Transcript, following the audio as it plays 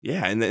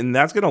Yeah, and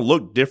that's going to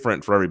look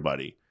different for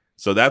everybody.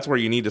 So that's where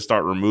you need to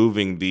start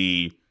removing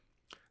the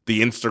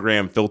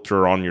Instagram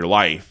filter on your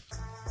life.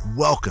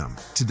 Welcome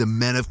to the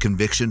Men of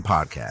Conviction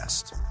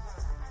podcast.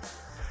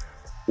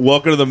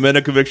 Welcome to the Men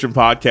of Conviction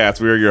podcast.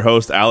 We are your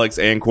hosts, Alex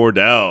and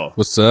Cordell.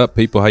 What's up,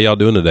 people? How y'all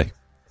doing today?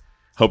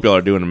 Hope y'all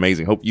are doing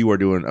amazing. Hope you are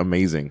doing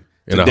amazing.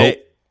 And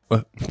Today, I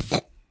hope...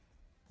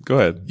 Go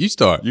ahead. You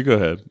start. You go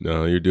ahead.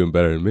 No, you're doing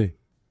better than me.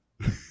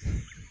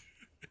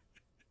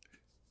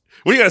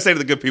 What do you got to say to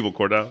the good people,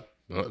 Cordell?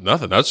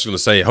 Nothing. I was just going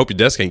to say, I hope your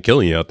desk ain't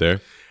killing you out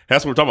there.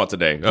 That's what we're talking about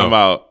today. Talking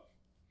about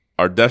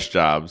our desk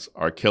jobs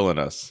are killing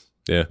us.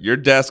 Yeah. Your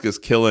desk is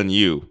killing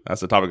you. That's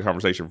the topic of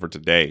conversation for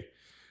today.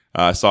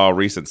 I saw a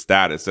recent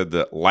stat. It said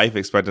that life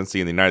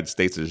expectancy in the United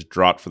States has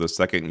dropped for the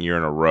second year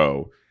in a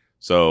row.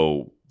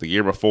 So the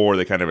year before,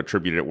 they kind of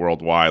attributed it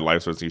worldwide. Life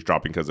expectancy is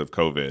dropping because of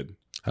COVID.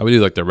 How we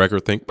do like the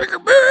record thing?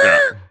 Yeah.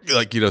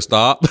 Like,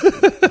 stop.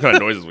 What kind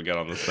of noises we get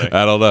on this thing?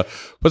 I don't know.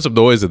 Put some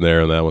noise in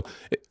there on that one.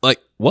 Like,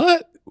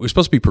 what? We're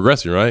supposed to be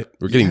progressing, right?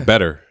 We're getting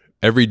better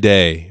every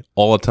day,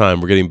 all the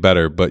time. We're getting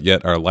better, but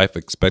yet our life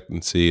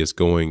expectancy is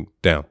going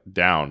down.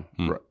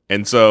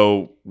 And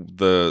so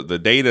the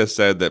data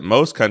said that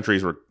most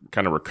countries were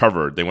kind of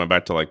recovered. They went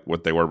back to like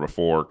what they were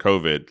before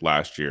COVID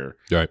last year,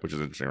 right? Which is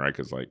interesting, right?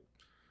 Because like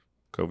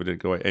COVID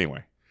didn't go away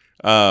anyway.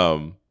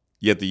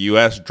 Yet the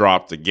U.S.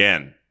 dropped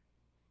again.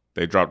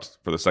 They dropped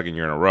for the second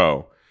year in a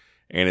row.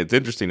 And it's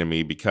interesting to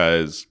me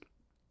because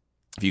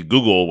if you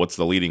Google what's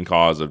the leading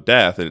cause of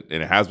death, and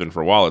it has been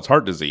for a while, it's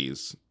heart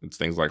disease. It's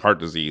things like heart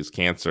disease,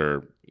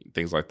 cancer,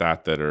 things like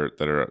that are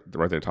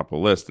right there top of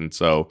the list. And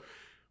so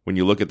when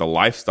you look at the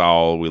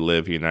lifestyle we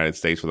live here in the United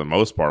States, for the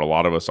most part, a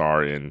lot of us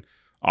are in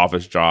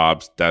office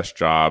jobs, desk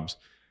jobs,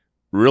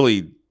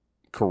 really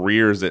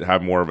careers that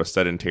have more of a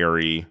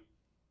sedentary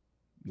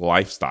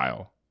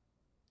lifestyle.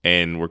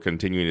 And we're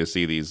continuing to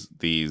see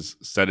these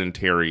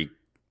sedentary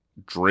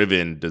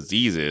driven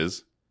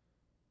diseases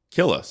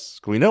kill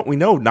us. We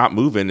know not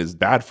moving is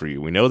bad for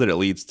you. We know that it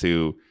leads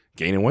to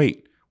gaining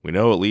weight. We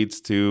know it leads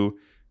to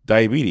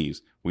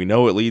diabetes. We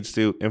know it leads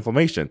to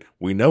inflammation.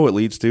 We know it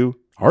leads to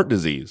heart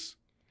disease.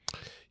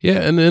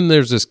 Yeah, and then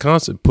there's this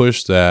constant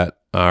push that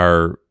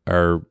our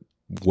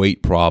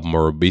weight problem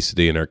or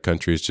obesity in our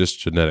country is just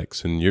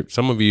genetics, and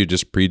some of you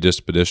just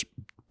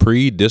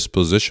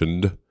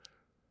predispositioned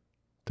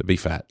to be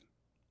fat.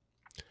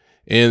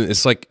 And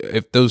it's like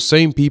if those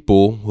same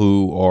people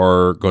who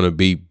are going to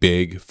be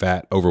big,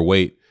 fat,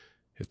 overweight,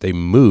 if they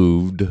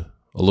moved a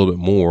little bit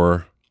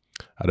more,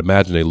 I'd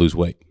imagine they lose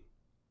weight.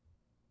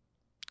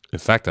 In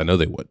fact, I know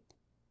they would.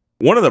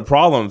 One of the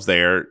problems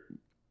there,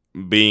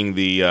 being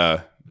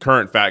the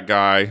current fat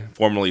guy,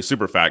 formerly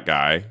super fat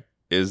guy,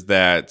 is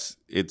that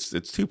it's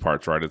two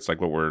parts, right? It's like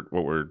what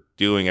we're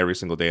doing every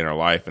single day in our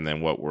life, and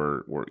then what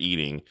we're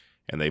eating,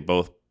 and they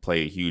both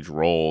play huge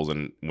roles.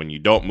 And when you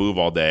don't move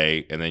all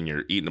day and then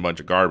you're eating a bunch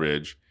of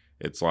garbage,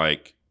 it's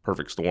like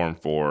perfect storm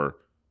for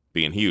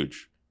being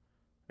huge.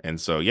 And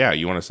so, yeah,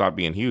 you want to stop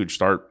being huge,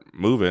 start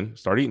moving,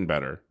 start eating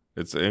better.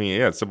 It's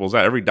simple as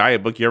that. Every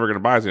diet book you're ever going to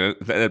buy is going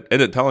to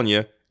end up telling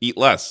you eat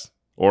less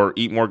or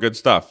eat more good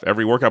stuff.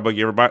 Every workout book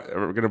you're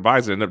ever going to buy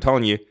is going to end up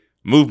telling you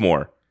move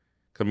more.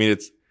 I mean,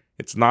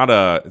 it's not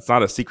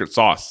a secret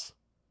sauce.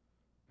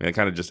 I mean, it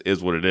kind of just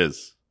is what it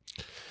is.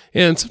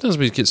 Yeah, and sometimes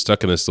we get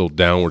stuck in this little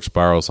downward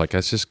spiral. It's like,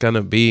 it's just going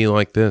to be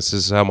like this.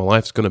 This is how my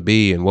life's going to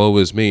be, and woe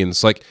is me. And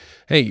it's like,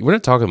 hey, we're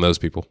not talking to those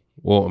people.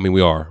 Well, I mean,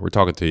 we are. We're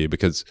talking to you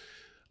because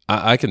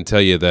I can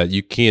tell you that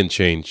you can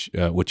change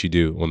what you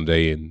do on a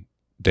day in,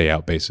 day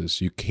out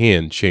basis. You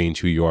can change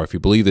who you are. If you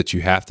believe that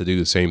you have to do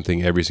the same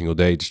thing every single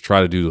day, just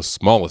try to do the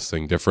smallest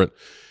thing different,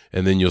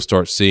 and then you'll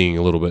start seeing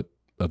a little bit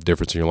of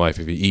difference in your life.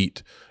 If you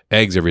eat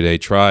eggs every day,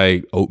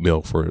 try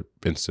oatmeal, for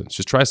instance.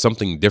 Just try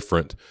something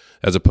different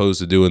as opposed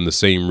to doing the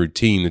same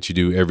routine that you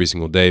do every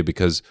single day,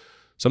 because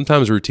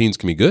sometimes routines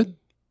can be good,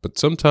 but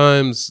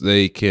sometimes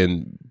they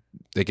can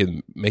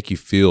make you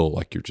feel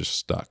like you're just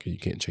stuck and you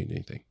can't change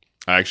anything.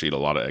 I actually eat a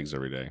lot of eggs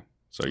every day.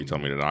 So you tell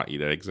me to not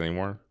eat eggs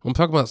anymore? I'm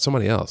talking about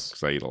somebody else.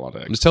 Because I eat a lot of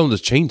eggs. I'm just telling them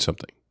to change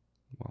something.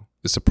 Well,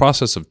 it's the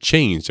process of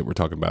change that we're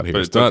talking about here.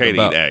 But it's okay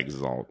to eat eggs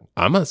is all.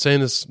 I'm not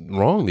saying it's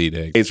wrong to eat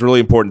eggs. It's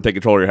really important to take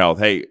control of your health.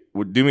 Hey,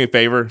 do me a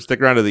favor,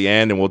 stick around to the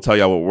end and we'll tell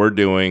y'all what we're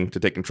doing to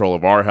take control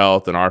of our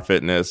health and our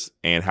fitness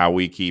and how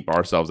we keep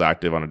ourselves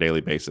active on a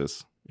daily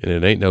basis. And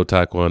it ain't no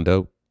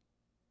Taekwondo,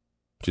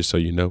 just so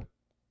you know. Is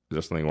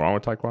there something wrong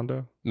with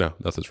Taekwondo? No,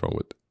 nothing's wrong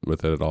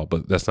with it at all,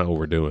 but that's not what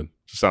we're doing.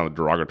 Just sounded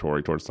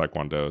derogatory towards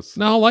Taekwondos.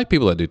 No, I like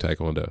people that do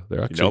Taekwondo.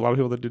 They're actually, you know a lot of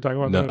people that do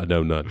Taekwondo? No, I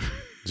know none.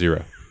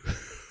 Zero.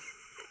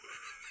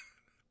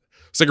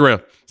 Stick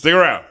around.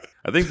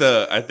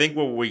 I think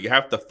what we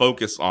have to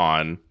focus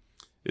on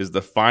is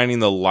defining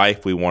the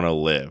life we want to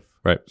live.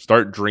 Right.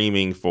 Start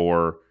dreaming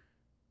for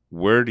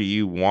where do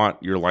you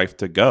want your life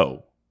to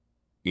go?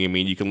 I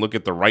mean, you can look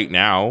at the right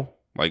now,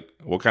 like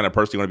what kind of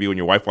person you want to be when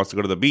your wife wants to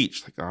go to the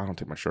beach. Like, oh, I don't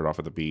take my shirt off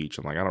at the beach.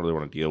 And like, I don't really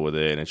want to deal with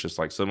it. And it's just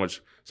like so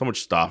much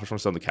stuff. I just want to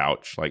sit on the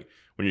couch. Like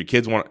when your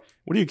kids what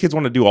do your kids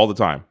want to do all the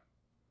time?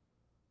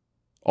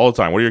 All the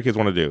time. What do your kids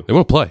want to do? They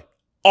want to play.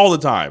 All the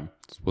time.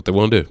 what they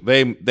want to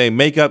do. They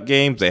make up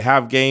games. They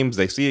have games.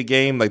 They see a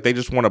game. Like, they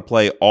just want to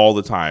play all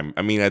the time.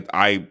 I mean,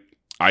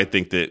 I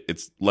think that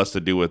it's less to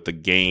do with the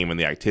game and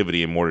the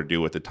activity and more to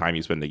do with the time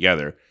you spend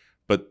together.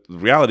 But the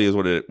reality is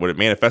what it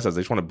manifests as.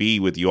 They just want to be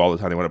with you all the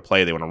time. They want to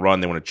play. They want to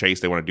run. They want to chase.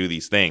 They want to do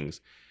these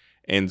things.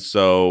 And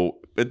so,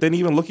 but then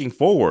even looking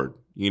forward,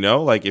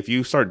 like if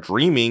you start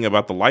dreaming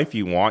about the life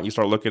you want, you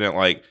start looking at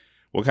like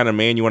what kind of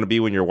man you want to be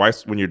when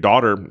your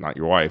daughter's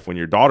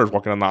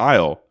walking down the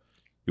aisle.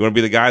 You want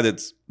to be the guy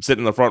that's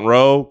sitting in the front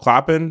row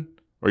clapping,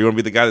 or you want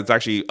to be the guy that's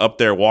actually up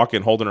there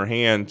walking, holding her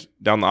hand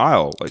down the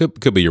aisle? Like,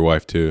 could be your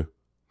wife too.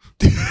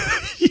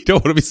 You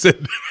don't want to be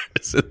sitting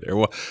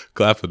there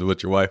clapping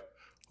with your wife.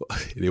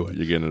 Anyway,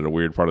 you're getting into a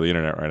weird part of the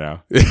internet right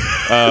now.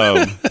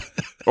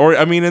 Or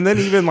I mean, and then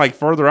even like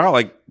further out,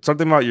 like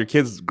something about your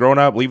kids growing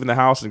up, leaving the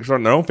house and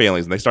starting their own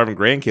families, and they start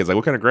having grandkids. Like,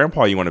 what kind of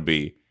grandpa you want to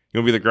be? You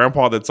want to be the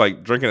grandpa that's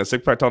like drinking a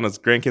 6-pack, telling his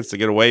grandkids to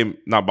get away,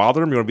 not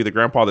bother him? You want to be the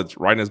grandpa that's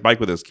riding his bike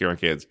with his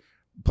grandkids,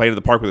 playing at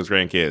the park with his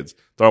grandkids,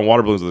 throwing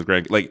water balloons with his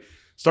grandkids? Like,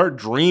 start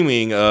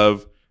dreaming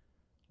of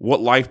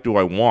what life do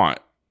I want?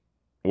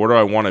 Where do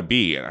I want to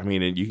be? I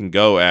mean, and you can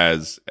go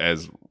as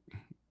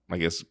I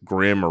guess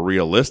grim or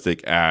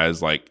realistic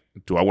as like,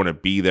 do I want to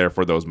be there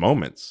for those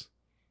moments?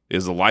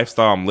 Is the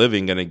lifestyle I'm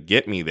living going to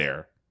get me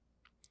there?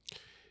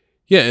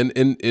 Yeah,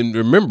 and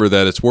remember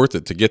that it's worth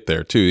it to get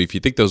there too. If you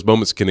think those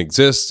moments can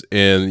exist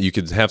and you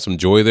can have some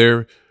joy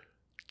there,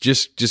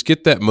 just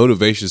get that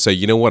motivation to say,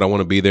 you know what, I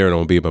want to be there and I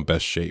want to be in my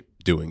best shape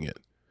doing it.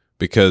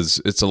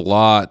 Because it's a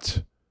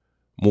lot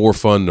more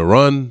fun to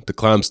run, to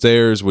climb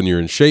stairs when you're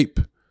in shape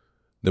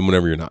than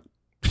whenever you're not.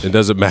 It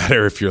doesn't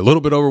matter if you're a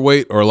little bit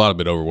overweight or a lot of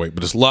bit overweight,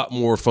 but it's a lot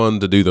more fun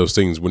to do those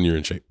things when you're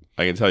in shape.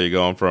 I can tell you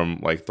going from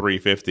like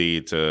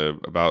 350 to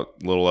about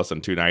a little less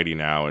than 290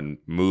 now, and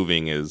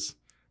moving is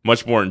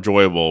much more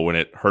enjoyable when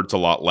it hurts a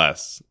lot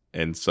less.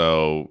 And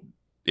so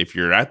if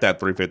you're at that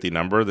 350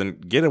 number, then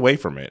get away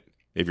from it.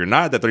 If you're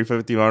not at that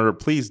 350 number,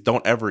 please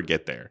don't ever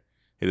get there.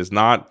 It is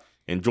not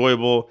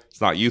enjoyable.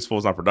 It's not useful.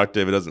 It's not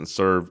productive. It doesn't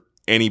serve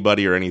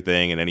anybody or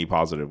anything in any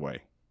positive way.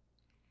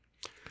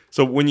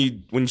 So when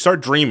you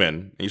start dreaming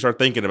and you start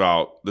thinking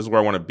about this is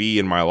where I want to be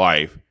in my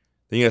life,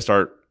 then you got to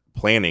start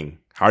planning.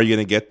 How are you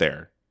going to get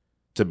there?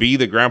 To be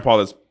the grandpa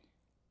that's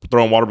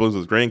throwing water balloons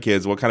with his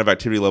grandkids, what kind of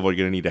activity level are you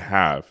going to need to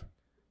have?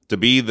 To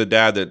be the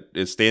dad that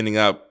is standing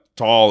up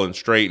tall and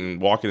straight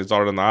and walking his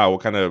daughter down the aisle,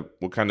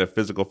 what kind of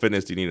physical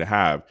fitness do you need to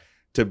have?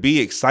 To be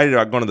excited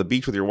about going to the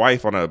beach with your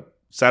wife on a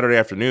Saturday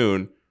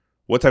afternoon,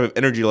 what type of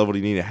energy level do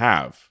you need to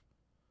have?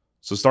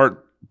 So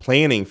start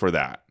planning for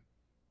that.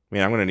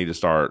 Man, I'm going to need to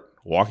start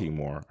walking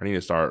more. I need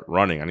to start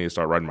running. I need to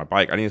start riding my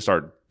bike. I need to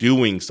start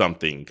doing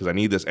something because I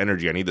need this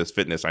energy. I need this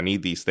fitness. I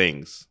need these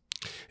things.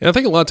 And I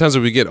think a lot of times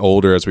when we get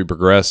older, as we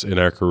progress in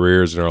our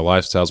careers and our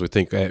lifestyles, we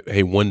think,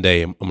 hey, one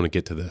day I'm going to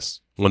get to this.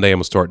 One day I'm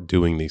going to start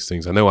doing these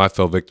things. I know I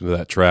fell victim to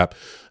that trap.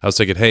 I was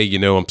thinking, hey,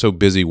 I'm so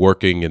busy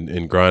working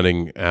and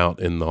grinding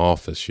out in the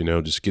office,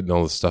 just getting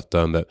all this stuff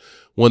done that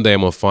one day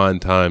I'm going to find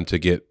time to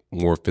get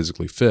more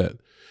physically fit.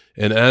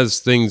 And as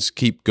things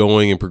keep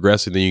going and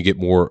progressing, then you get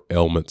more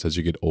ailments as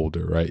you get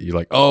older, right? You're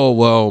like, oh,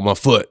 well, my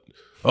foot.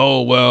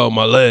 Oh, well,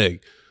 my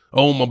leg.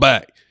 Oh, my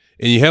back.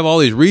 And you have all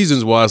these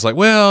reasons why it's like,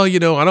 well, I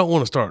don't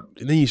want to start.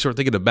 And then you start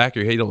thinking in the back of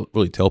your head, you don't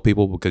really tell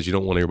people because you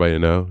don't want everybody to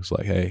know. It's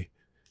like, hey,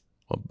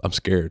 I'm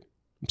scared.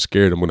 I'm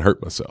scared I'm going to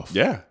hurt myself.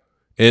 Yeah.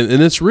 And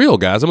it's real,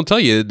 guys. I'm going to tell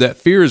you that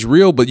fear is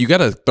real, but you got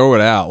to throw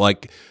it out.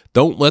 Like,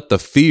 don't let the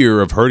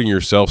fear of hurting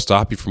yourself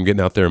stop you from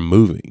getting out there and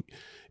moving.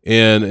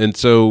 And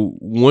so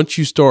once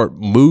you start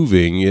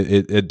moving,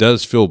 it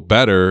does feel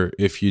better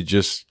if you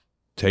just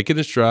take it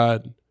in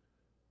stride.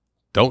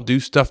 Don't do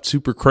stuff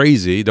super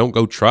crazy. Don't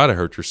go try to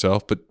hurt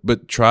yourself,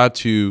 but try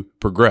to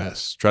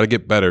progress. Try to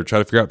get better. Try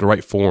to figure out the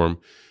right form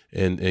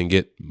and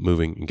get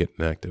moving and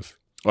getting active.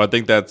 Well, I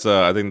think that's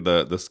I think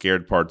the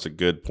scared part's a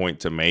good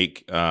point to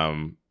make.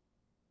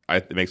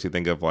 It makes me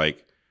think of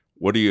like,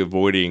 what are you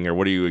avoiding or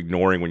what are you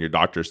ignoring when your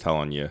doctor's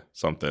telling you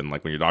something?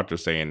 Like when your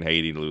doctor's saying, hey,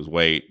 you need to lose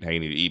weight, hey, you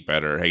need to eat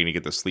better, hey, you need to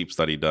get the sleep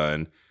study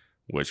done,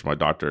 which my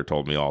doctor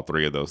told me all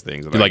three of those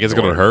things. You're like, it's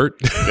going to hurt?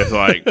 It's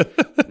like,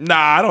 nah,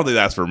 I don't think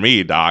that's for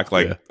me, doc.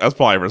 Like, that's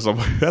probably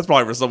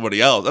for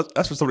somebody else.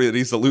 That's for somebody that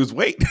needs to lose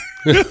weight.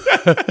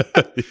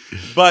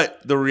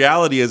 But the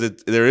reality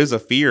is there is a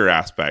fear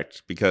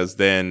aspect, because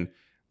then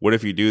what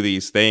if you do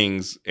these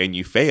things and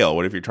you fail?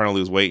 What if you're trying to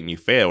lose weight and you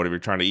fail? What if you're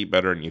trying to eat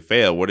better and you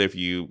fail? What if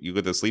you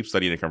get the sleep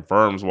study and it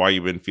confirms why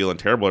you've been feeling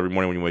terrible every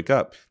morning when you wake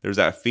up? There's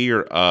that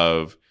fear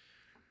of,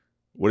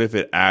 what if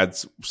it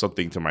adds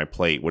something to my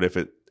plate? What if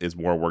it is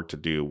more work to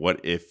do? What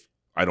if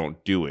I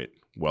don't do it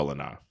well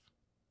enough?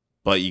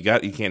 But you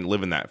can't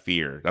live in that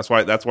fear. That's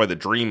why the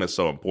dream is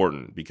so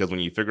important, because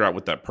when you figure out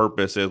what that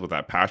purpose is, what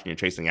that passion you're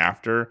chasing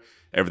after,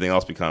 everything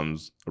else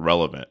becomes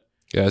irrelevant.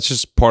 Yeah, it's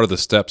just part of the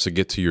steps to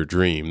get to your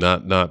dream,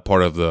 not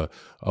part of the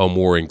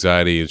more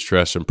anxiety and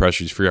stress and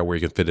pressure. You figure out where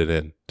you can fit it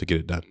in to get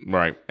it done.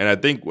 Right. And I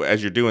think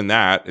as you're doing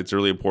that, it's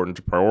really important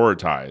to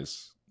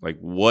prioritize. Like,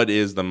 what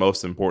is the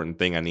most important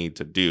thing I need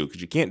to do?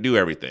 Because you can't do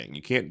everything.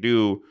 You can't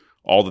do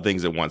all the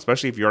things at once,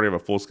 especially if you already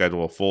have a full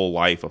schedule, a full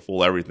life, a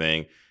full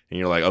everything, and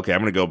you're like, okay, I'm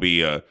going to go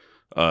be a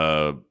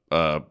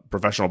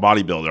professional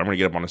bodybuilder. I'm going to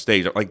get up on a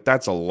stage. Like,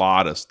 that's a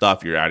lot of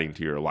stuff you're adding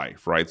to your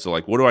life, right? So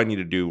like, what do I need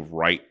to do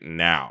right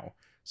now?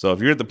 So if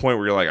you're at the point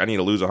where you're like, I need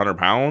to lose 100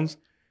 pounds,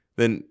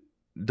 then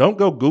don't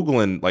go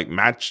Googling like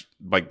max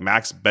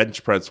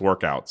bench press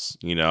workouts.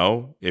 You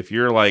know, if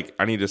you're like,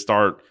 I need to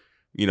start,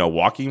 you know,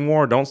 walking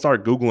more, don't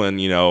start Googling,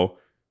 you know,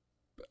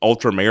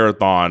 ultra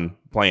marathon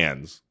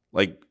plans.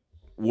 Like,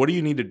 what do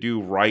you need to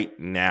do right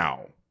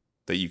now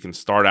that you can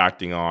start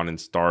acting on and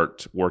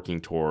start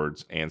working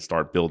towards and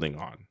start building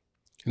on?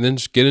 And then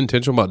just get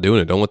intentional about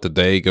doing it. Don't let the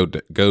day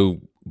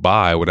go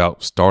by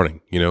without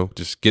starting, you know,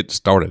 just get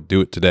started.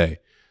 Do it today.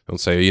 Don't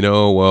say, you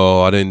know,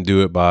 well, I didn't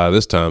do it by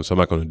this time, so I'm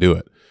not going to do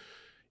it.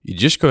 You're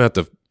just going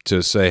to have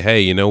to say, hey,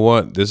 you know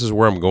what? This is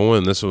where I'm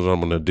going. This is what I'm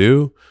going to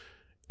do.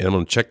 And I'm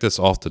going to check this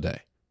off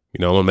today.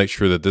 You know, I'm going to make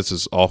sure that this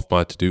is off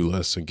my to-do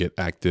list and get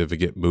active and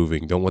get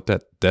moving. Don't let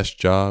that desk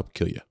job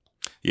kill you.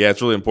 Yeah,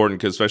 it's really important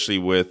because especially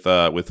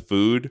with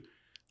food,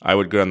 I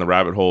would go down the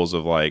rabbit holes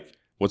of like,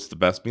 what's the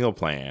best meal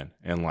plan?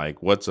 And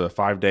like, what's a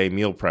 5-day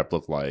meal prep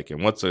look like?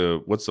 And what's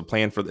the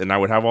plan for, and I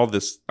would have all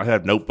this, I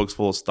have notebooks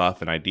full of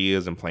stuff and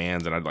ideas and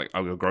plans. And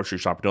I'll go grocery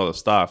shop and do all this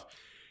stuff.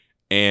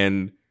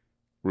 And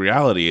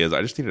reality is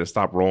I just needed to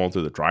stop rolling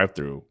through the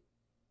drive-thru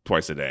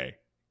twice a day,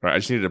 right? I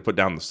just needed to put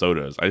down the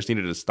sodas. I just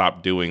needed to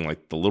stop doing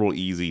like the little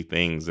easy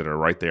things that are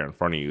right there in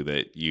front of you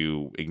that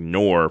you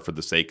ignore for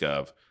the sake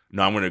of,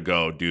 no, I'm going to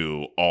go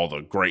do all the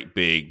great,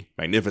 big,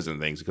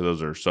 magnificent things because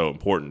those are so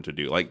important to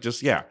do. Like,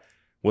 just, yeah,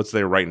 what's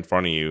there right in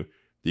front of you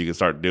that you can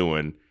start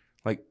doing?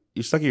 Like,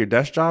 you stuck at your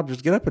desk job,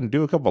 just get up and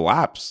do a couple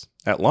laps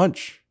at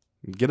lunch.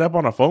 Get up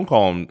on a phone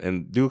call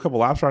and do a couple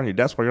laps around your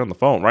desk while you're on the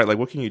phone, right? Like,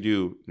 what can you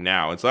do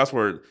now? And so that's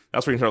where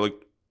you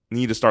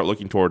need to start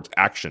looking towards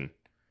action.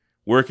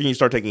 Where can you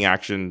start taking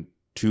action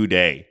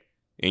today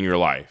in your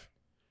life?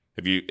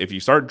 If you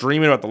start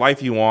dreaming about the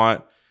life you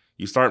want,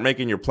 you start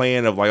making your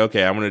plan of like,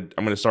 okay, I'm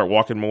gonna start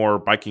walking more,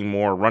 biking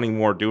more, running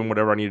more, doing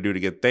whatever I need to do to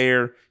get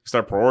there. You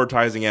start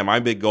prioritizing. Yeah, my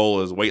big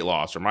goal is weight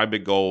loss, or my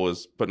big goal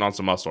is putting on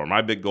some muscle, or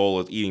my big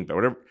goal is eating, but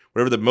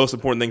whatever the most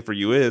important thing for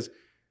you is,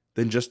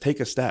 then just take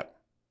a step.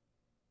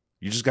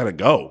 You just got to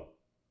go.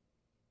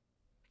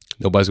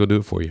 Nobody's going to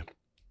do it for you.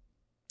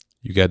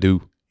 You got to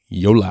do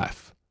your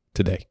life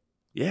today.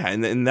 Yeah,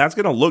 and that's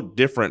going to look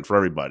different for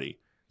everybody.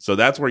 So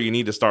that's where you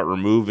need to start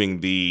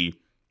removing the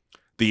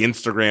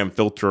Instagram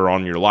filter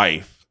on your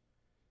life.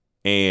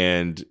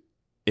 And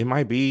it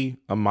might be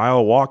a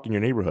mile walk in your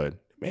neighborhood.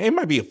 It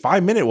might be a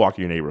 5-minute walk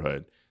in your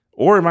neighborhood.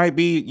 Or it might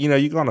be, you know,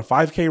 you go on a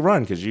 5K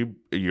run because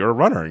you're a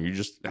runner and you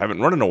just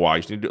haven't run in a while.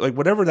 You need to do, like,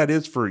 whatever that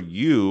is for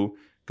you,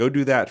 go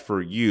do that for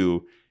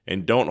you.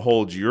 And don't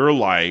hold your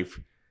life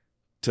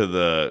to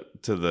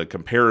the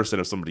comparison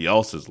of somebody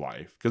else's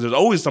life. Because there's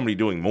always somebody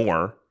doing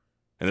more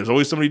and there's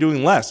always somebody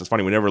doing less. It's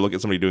funny, we never look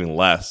at somebody doing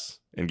less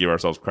and give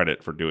ourselves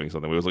credit for doing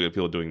something. We always look at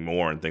people doing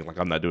more and think like,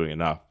 I'm not doing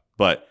enough.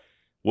 But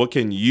what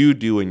can you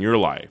do in your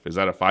life? Is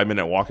that a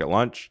 5-minute walk at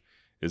lunch?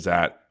 Is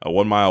that a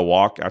 1-mile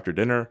walk after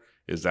dinner?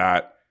 Is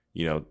that,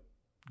 you know,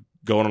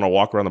 going on a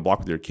walk around the block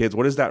with your kids?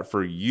 What is that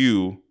for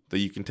you that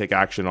you can take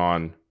action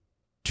on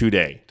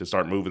today to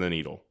start moving the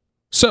needle?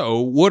 So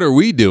what are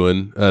we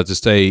doing to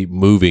stay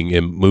moving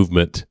in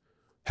movement,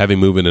 having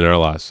movement in our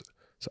lives?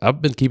 So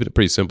I've been keeping it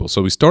pretty simple.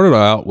 So we started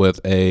out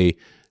with a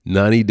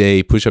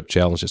 90-day push-up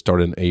challenge that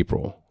started in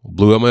April.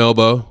 Blew out my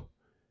elbow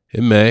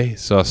in May,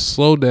 so I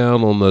slowed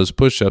down on those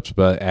push-ups,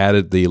 but I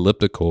added the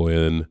elliptical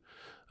in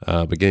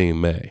beginning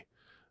in May.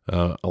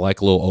 I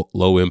like a little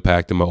low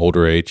impact in my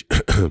older age.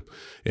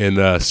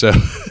 And so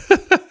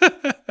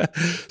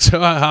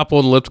I hop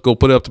on the elliptical,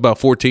 put it up to about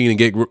 14 and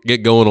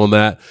get going on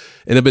that.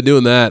 And I've been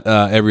doing that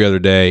every other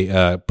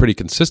day, pretty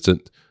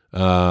consistent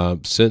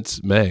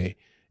since May.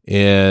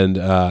 And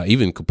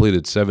even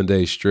completed 7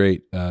 days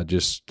straight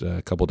just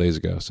a couple days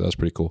ago. So that's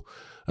pretty cool.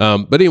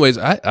 But anyways,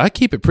 I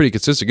keep it pretty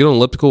consistent. Get on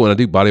elliptical and I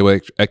do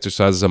bodyweight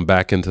exercises. I'm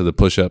back into the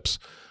push-ups,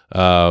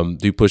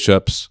 do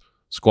push-ups,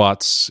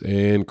 squats,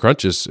 and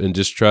crunches, and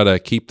just try to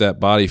keep that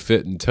body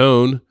fit and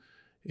tone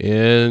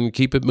and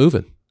keep it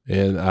moving.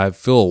 And I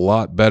feel a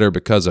lot better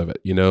because of it.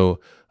 You know,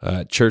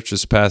 at church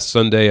this past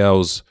Sunday, I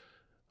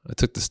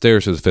took the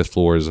stairs to the 5th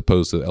floor as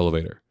opposed to the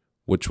elevator,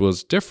 which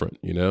was different.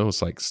 You know,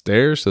 it's like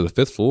stairs to the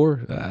 5th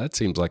floor. That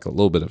seems like a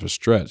little bit of a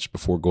stretch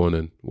before going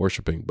and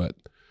worshiping, but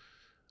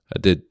I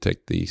did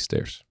take the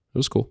stairs. It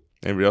was cool.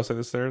 Anybody else take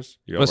the stairs?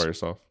 You all by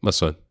yourself? My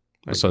son.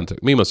 My son took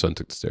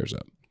the stairs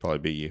up. Probably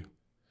beat you.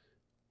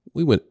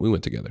 We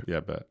went together. Yeah, I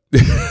bet.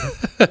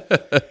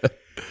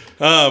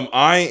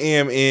 I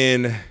am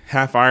in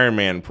half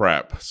Ironman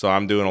prep, so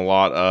I'm doing a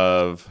lot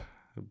of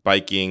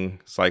biking,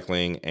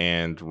 cycling,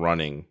 and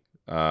running.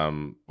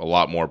 A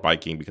lot more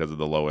biking because of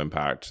the low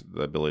impact,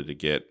 the ability to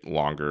get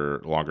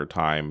longer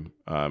time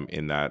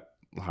in that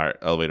higher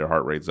elevated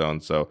heart rate zone.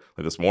 So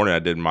like this morning,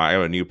 I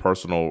have a new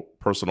personal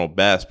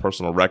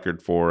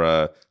record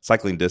for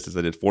cycling distance.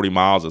 I did 40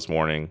 miles this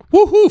morning.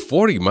 Woohoo!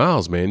 40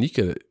 miles, man. You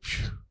could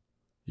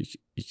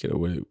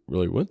have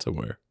really went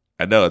somewhere.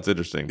 I know it's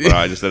interesting, but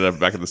I just ended up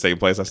back at the same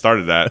place I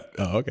started at.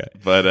 Oh, okay.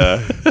 But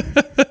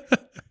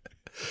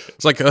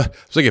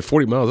It's like at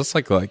 40 miles.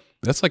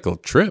 That's like a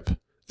trip.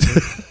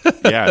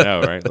 yeah, I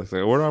know, right? Like,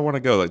 where do I want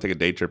to go? Like, take a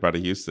day trip out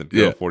of Houston,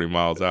 go 40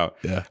 miles out.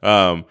 Yeah.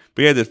 But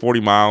yeah, did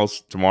 40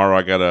 miles. Tomorrow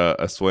I got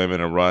a swim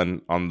and a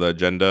run on the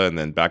agenda, and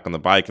then back on the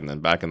bike, and then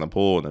back in the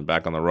pool, and then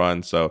back on the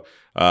run. So,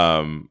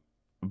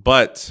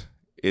 but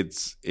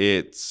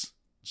it's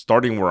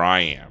starting where I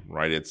am,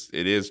 right? It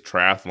is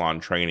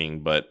triathlon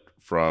training, but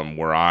from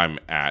where I'm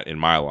at in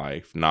my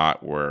life,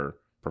 not where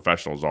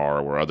professionals are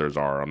or where others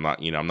are. I'm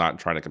not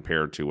trying to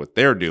compare to what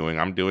they're doing.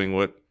 I'm doing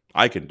what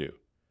I can do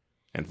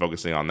and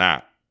focusing on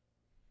that.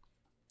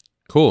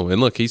 Cool.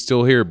 And look, he's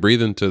still here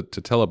breathing to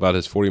tell about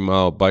his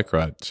 40-mile bike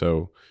ride.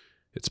 So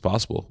it's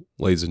possible,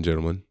 ladies and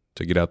gentlemen,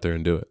 to get out there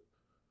and do it.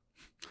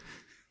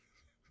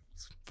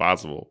 It's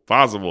possible.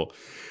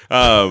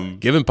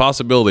 Given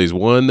possibilities,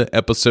 one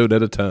episode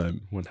at a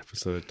time. One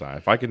episode at a time.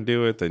 If I can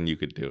do it, then you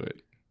could do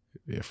it.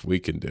 If we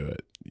can do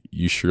it,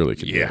 you surely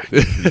can do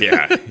it.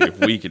 Yeah. If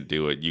we can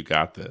do it, you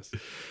got this.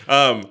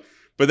 But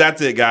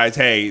that's it, guys.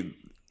 Hey,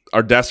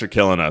 our desks are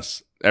killing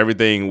us.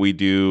 Everything we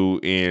do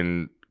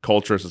in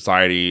culture,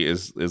 society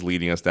is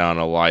leading us down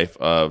a life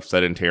of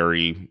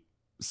sedentary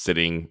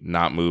sitting,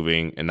 not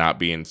moving, and not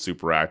being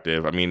super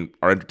active. I mean,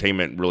 our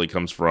entertainment really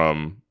comes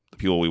from the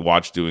people we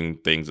watch doing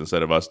things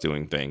instead of us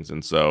doing things.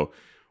 And so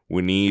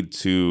we need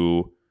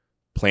to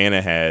plan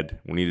ahead.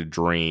 We need to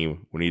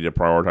dream. We need to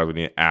prioritize. We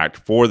need to act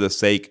for the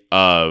sake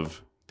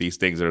of these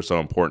things that are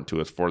so important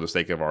to us, for the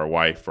sake of our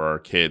wife, for our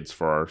kids,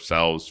 for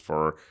ourselves,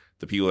 for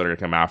the people that are going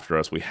to come after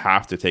us. We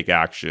have to take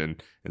action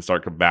and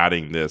start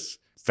combating this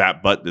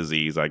fat butt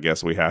disease, I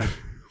guess we have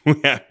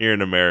here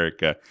in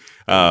America.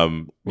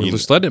 We're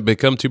just letting it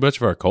become too much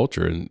of our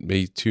culture and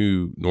be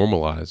too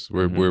normalized.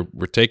 We're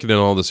taking in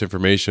all this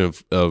information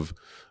of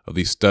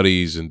these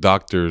studies and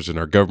doctors and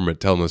our government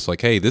telling us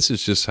like, hey, this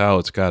is just how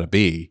it's got to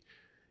be.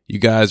 You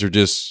guys are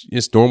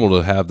it's normal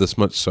to have this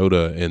much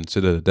soda and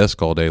sit at a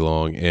desk all day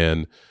long,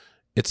 and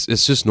it's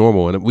just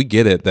normal. And we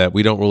get it that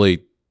we don't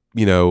really,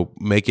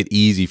 make it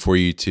easy for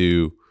you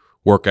to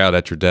work out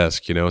at your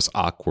desk. It's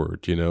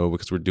awkward,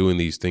 because we're doing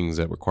these things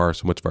that require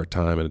so much of our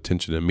time and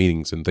attention and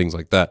meetings and things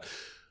like that.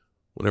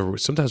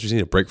 Sometimes we just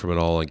need a break from it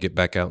all and get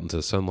back out into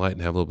the sunlight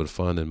and have a little bit of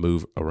fun and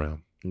move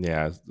around.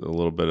 Yeah, a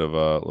little bit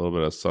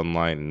of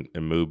sunlight and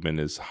movement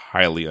is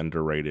highly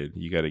underrated.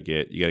 You got to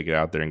get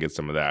out there and get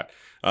some of that.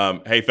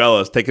 Hey,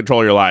 fellas, take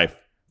control of your life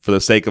for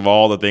the sake of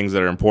all the things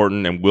that are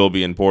important and will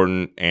be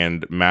important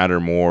and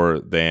matter more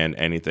than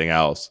anything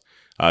else.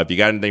 If you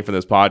got anything from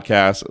this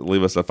podcast,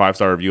 leave us a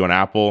 5-star review on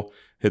Apple.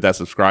 Hit that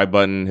subscribe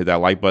button. Hit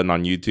that like button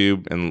on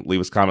YouTube, and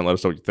leave us a comment. Let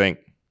us know what you think.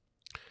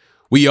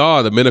 We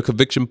are the Men of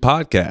Conviction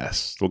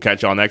Podcast. We'll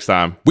catch y'all next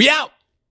time. We out.